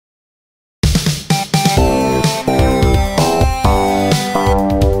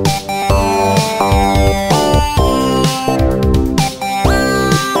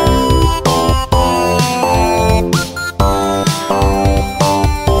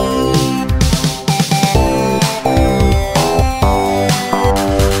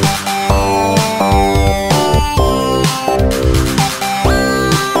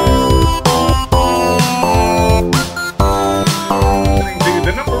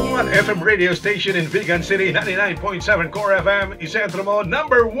awesome radio station in Vegan City, 99.7 Core FM, Isentro mo,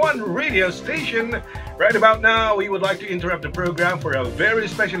 #1 radio station. Right about now, we would like to interrupt the program for a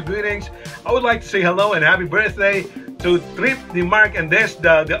very special greetings. I would like to say hello and happy birthday to Trip ni Mark and Des,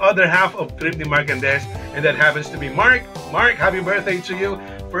 the other half of Trip ni Mark and Des, and that happens to be Mark. Mark, happy birthday to you.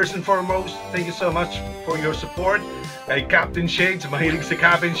 First and foremost, thank you so much for your support. Kay Captain Shades, mahilig sa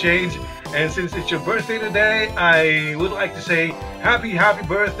Captain Shades. And since it's your birthday today, I would like to say happy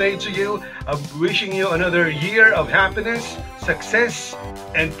birthday to you. I'm wishing you another year of happiness, success,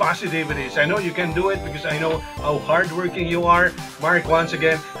 and positivities. I know you can do it because I know how hardworking you are. Mark, once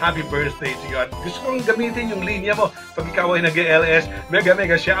again, happy birthday to you. At gusto kong gamitin yung linya mo pag ikaw ay nag-LS. Mega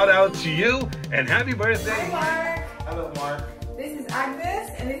shout out to you and happy birthday. Hi, Mark. Hello, Mark. This is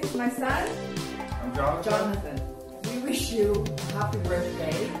Agnes and this is my son, I'm Jonathan. We wish you a happy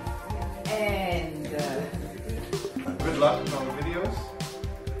birthday and Good luck on the videos.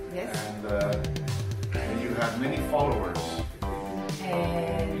 yes, And you have many followers.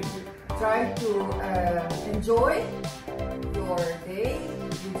 and try to enjoy your day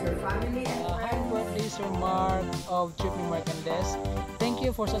with your family and Happy friends. birthday, Sir Mark of Trip ni Mark and Des. Thank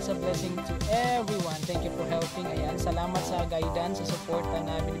you for such a blessing to everyone. Thank you for helping. Ayan, salamat sa guidance, sa support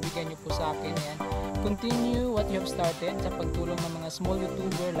na binibigyan niyo po sa akin. Ayan, continue what you have started sa pagtulong ng mga small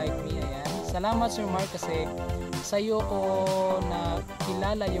YouTuber like me. Ayan, salamat Sir Mark kasi sa iyo ko na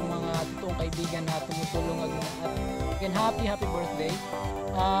kilala yung mga totoong kaibigan na tumutulong at again, happy birthday.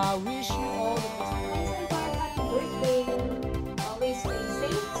 Wish you all the best. Happy birthday. Always stay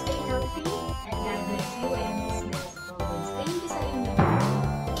safe, stay healthy, and God bless you and His best always. Thank you sa inyo.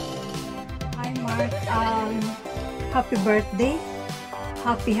 Hi Mark, happy birthday.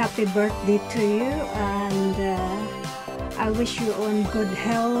 Happy birthday to you, and I wish you on good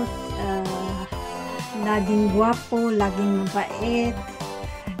health, laging gwapo, laging mabait,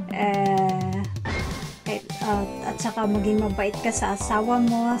 at saka maging mabait ka sa asawa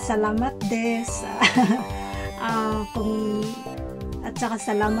mo. Salamat Des. At saka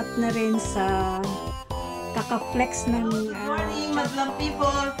salamat na rin sa kaka-flex ng Good morning, Madlang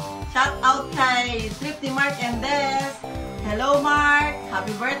people! Shout out kay Trip ni Mark and Des! Hello Mark!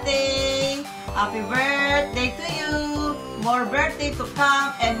 Happy birthday! Happy birthday to you! More birthday to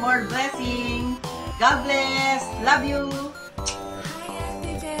come and more blessing! God bless! Love you! Hi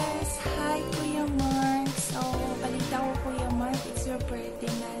Ate Jess! Hi Kuya Mark! So, balita ko Kuya Mark, it's your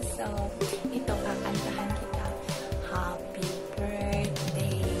birthday na. So, ito kakantahan kita. Happy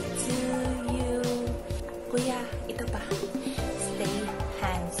birthday to you! Kuya, ito pa. Stay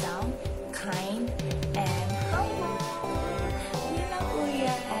handsome, kind, and humble. Yun lang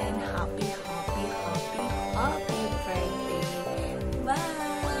Kuya, and happy birthday! Bye!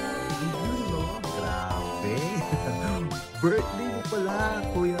 Grabe. Birthday mo pala,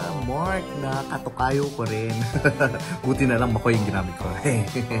 Kuya Mark. Nakatukayo ko rin. Buti na lang ako yung ginamit ko.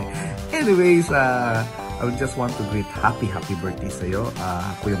 Anyways, I would just want to greet happy birthday sa'yo,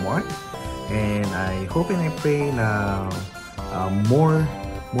 Kuya Mark. And I hope and I pray na more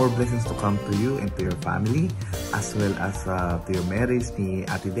blessings to come to you and to your family, as well as to your marriage ni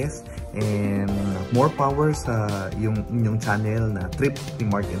Ate Des. And more power sa yung inyong channel na Trip ni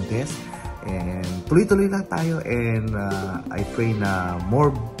Mark and Des. And tuloy-tuloy lang tayo, and I pray na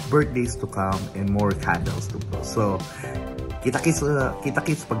more birthdays to come and more candles to blow. So, kita-kits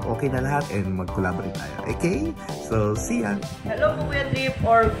pag okay na lahat and mag-collaborate tayo. Okay? So, see ya! Hello Kuya Trip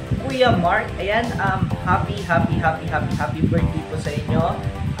or Kuya Mark. Ayan, happy birthday po sa inyo.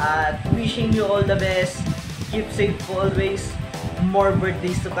 At wishing you all the best. Keep safe po always. More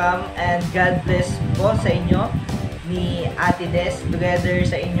birthdays to come. And God bless po sa inyo ni Ate Des together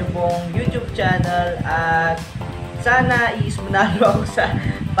sa inyo pong YouTube channel. At sana manalo ako sa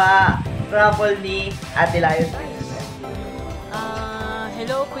pa-raffle ni Ate Lion.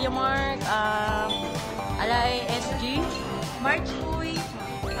 Hello Kuya Mark, Alay SG, March Uy!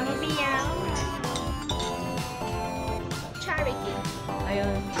 Mia! Charity!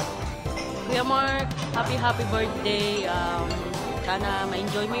 ayun. Kuya Mark, happy birthday. Sana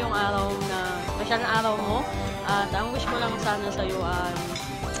ma-enjoy mo yung araw na special na araw mo. At ang wish ko lang sana sa'yo ay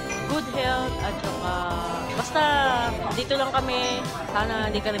good health at saka basta dito lang kami.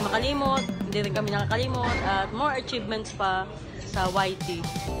 Sana hindi ka rin makalimot, hindi rin kami nakakalimot at more achievements pa sa YT.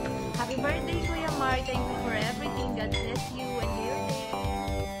 Happy birthday, Kuya Mark. Thank you for everything. God bless you and your day.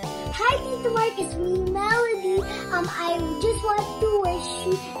 Hi, Tito Mark. It's me, Melody. I just want to wish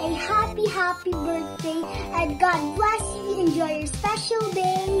you a happy birthday and God bless you. Enjoy your special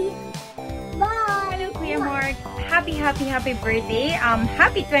day. Bye. Hello, Kuya Mark. Happy birthday.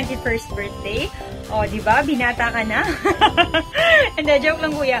 Happy 21st birthday. O, di ba? Binata ka na. Hindi, joke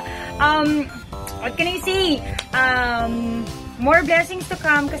lang kuya. What can I say? More blessings to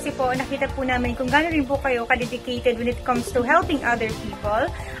come kasi po nakita po namin kung gano'n rin po kayo ka-dedicated when it comes to helping other people.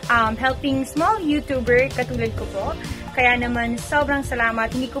 Helping small YouTuber katulad ko po. Kaya naman, sobrang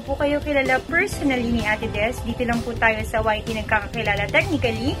salamat. Hindi ko po kayo kilala personally ni Ate Des. Dito lang po tayo sa YT nagkakakilala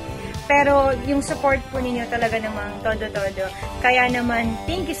technically. Pero yung support po ninyo talaga namang todo-todo. Kaya naman,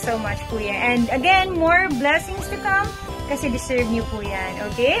 thank you so much, Kuya. And again, more blessings to come kasi deserve niyo po yan.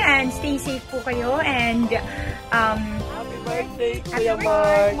 Okay? And stay safe po kayo. And Happy birthday, Happy Kuya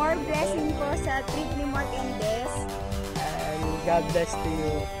birthday. Mark. More blessing po sa trip ni Mark and Des. And God bless to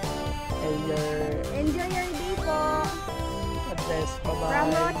you. And Enjoy your day po. God bless. Bye-bye. From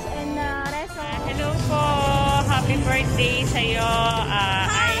Roach and Reso. hello po. Happy birthday sa'yo,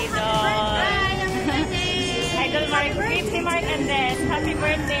 Idol. Idol Mark. Trip ni Mark and Des. Happy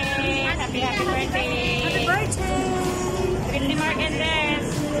birthday. Happy birthday. Happy birthday. Trip ni Mark and Des.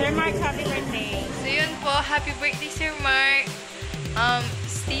 Sir Mark, happy birthday. So yun po, happy birthday Sir Mark.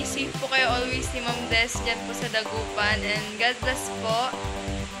 Stay safe po kayo always ni Ma'am Des dyan po sa Dagupan. And God bless po.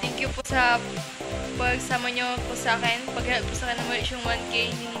 Thank you po sa pagsama nyo po sa akin. Pag-help po sa akin na mali yung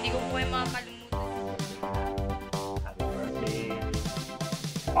 1K. Hindi ko po kayo makakalimutan. Happy birthday,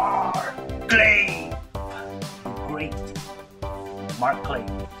 Mark Clay! Great Mark Clay,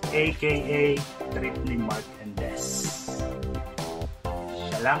 aka Trip ni Mark and Des.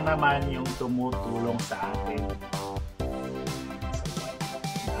 Siya lang naman yung tumutulong sa atin.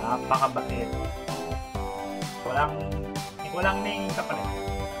 Napakabait. Walang ninging kapalit.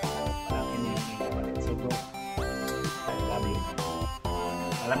 Walang hinihinging kapalit. So bro, I love you.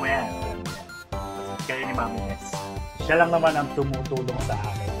 Alam mo yan. Kayo ni Mami Des. Siya lang naman ang tumutulong sa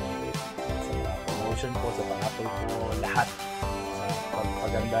akin. Sa promotion ko, sa pang-upload ko, lahat. Sa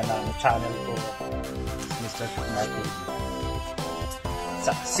pagpaganda ng channel ko, Mr. Martin.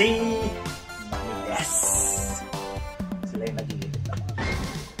 Saksi Mami Des. Sila yung nag-iinit naman.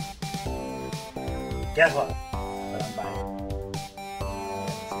 Kaya ko, walang bahay.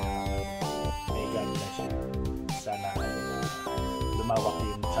 May God bless you. Sana ay lumawak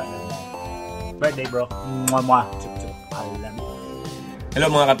yung channel mo. Birthday bro. Mwah. Chup chup. Alam. Hello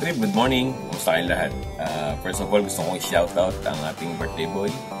mga ka-trip, good morning. Kumusta kayong lahat? First of all, gusto kong i-shoutout ang ating birthday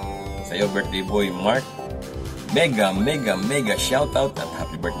boy. Sa iyo, birthday boy Mark. Mega shoutout at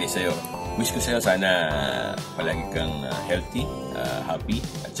happy birthday sa iyo. Wish ko sa iyo sana palagi kang healthy, happy,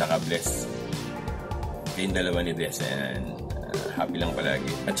 at saka blessed. Kayong dalawa ni Des and happy lang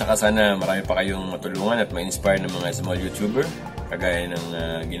palagi. At saka sana marami pa kayong matulungan at ma-inspire ng mga small YouTuber. Kagaya ng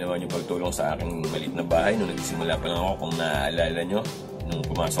ginawa niyo pagtulong sa aking maliit na bahay nung nagsimula pa lang ako, kung naaalala nyo. Nung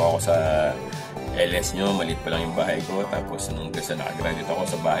pumasok ako sa LS nyo, maliit pa lang yung bahay ko. Tapos nung kasi nakagraduate ako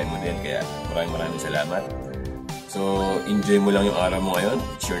sa bahay mo din. Kaya maraming salamat. So, enjoy mo lang yung araw mo ngayon.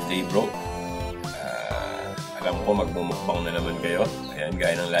 It's your day, bro. Alam ko, magmumukbang na naman kayo. Ayan,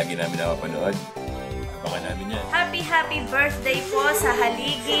 gaya ng lagi namin napapanood. Abangan namin yan. Happy birthday po sa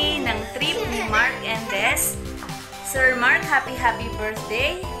haligi ng trip ni Mark and Des. Sir Mark, happy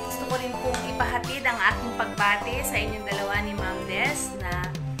birthday. Gusto ko rin pong ipahatid ang aking pagbati sa inyong dalawa ni Ma'am Des na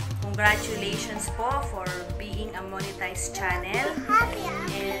congratulations po for being a monetized channel.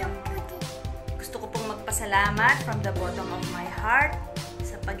 And gusto ko pong magpasalamat from the bottom of my heart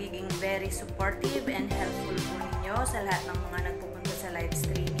sa pagiging very supportive and helpful po ninyo sa lahat ng mga nagpupunta sa live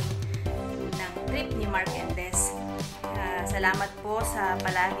streaming ng trip ni Mark and Des. Salamat po sa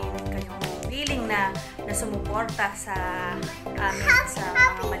palagi kayong willing na sumuporta sa amin sa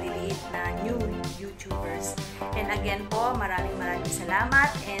mga maliliit na new YouTubers. And again po, maraming salamat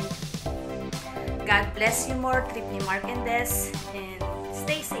and God bless you more, trip ni Mark and Des, and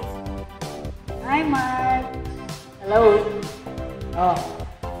stay safe. Hi Mark! Hello! Oh,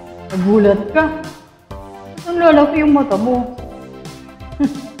 nagulat ka. Ang lalaki yung mata mo.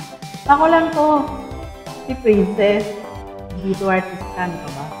 Ako lang to, si Princess. Dito artistan ka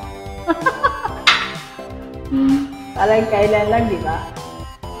ba? Parang kailan lang, di ba?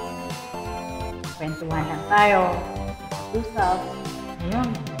 Kwentuhan lang tayo. Usap. Ayun.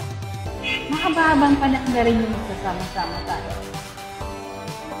 Makabahabang panahon na rin yung magsasama-sama tayo.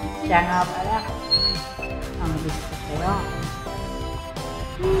 Siya nga pala. Ang gusto sa'yo.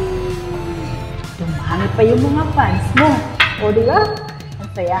 Dumami pa yung mga fans mo. O, di ba? Ang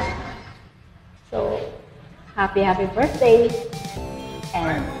saya. So, happy birthday.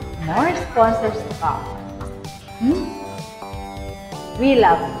 And more sponsors to come. We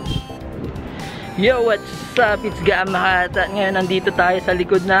love you. Yo, what's up? It's Gamahat. At ngayon nandito tayo sa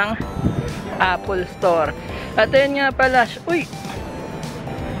likod ng Apple Store. At ayun nga pala, uy!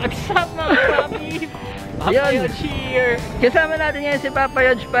 What's up mga papi? Papa Yodge here. Kasama natin ngayon si Papa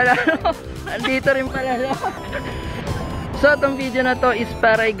Yodge pala. Andito rin pala. So, itong video na to is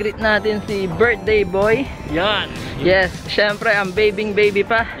para i-greet natin si birthday boy. Yan. Yes, syempre ang baby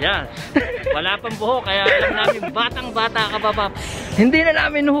pa. Yes. Wala pang buhok, kaya alam namin batang-bata ka pa, Paps. Hindi na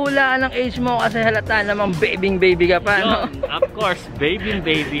namin hulaan ang age mo kasi halata namang baby ka pa, no? Of course, baby.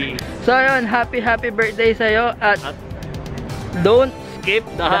 So, yun, happy birthday sa'yo at don't skip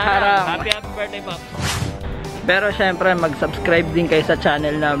the harang. Happy birthday, Paps. Pero syempre, mag-subscribe din kayo sa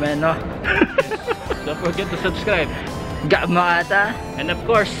channel namin, no? Don't forget to subscribe. Gama ata. And of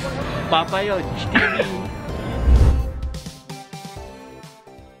course, Papa Yodge TV.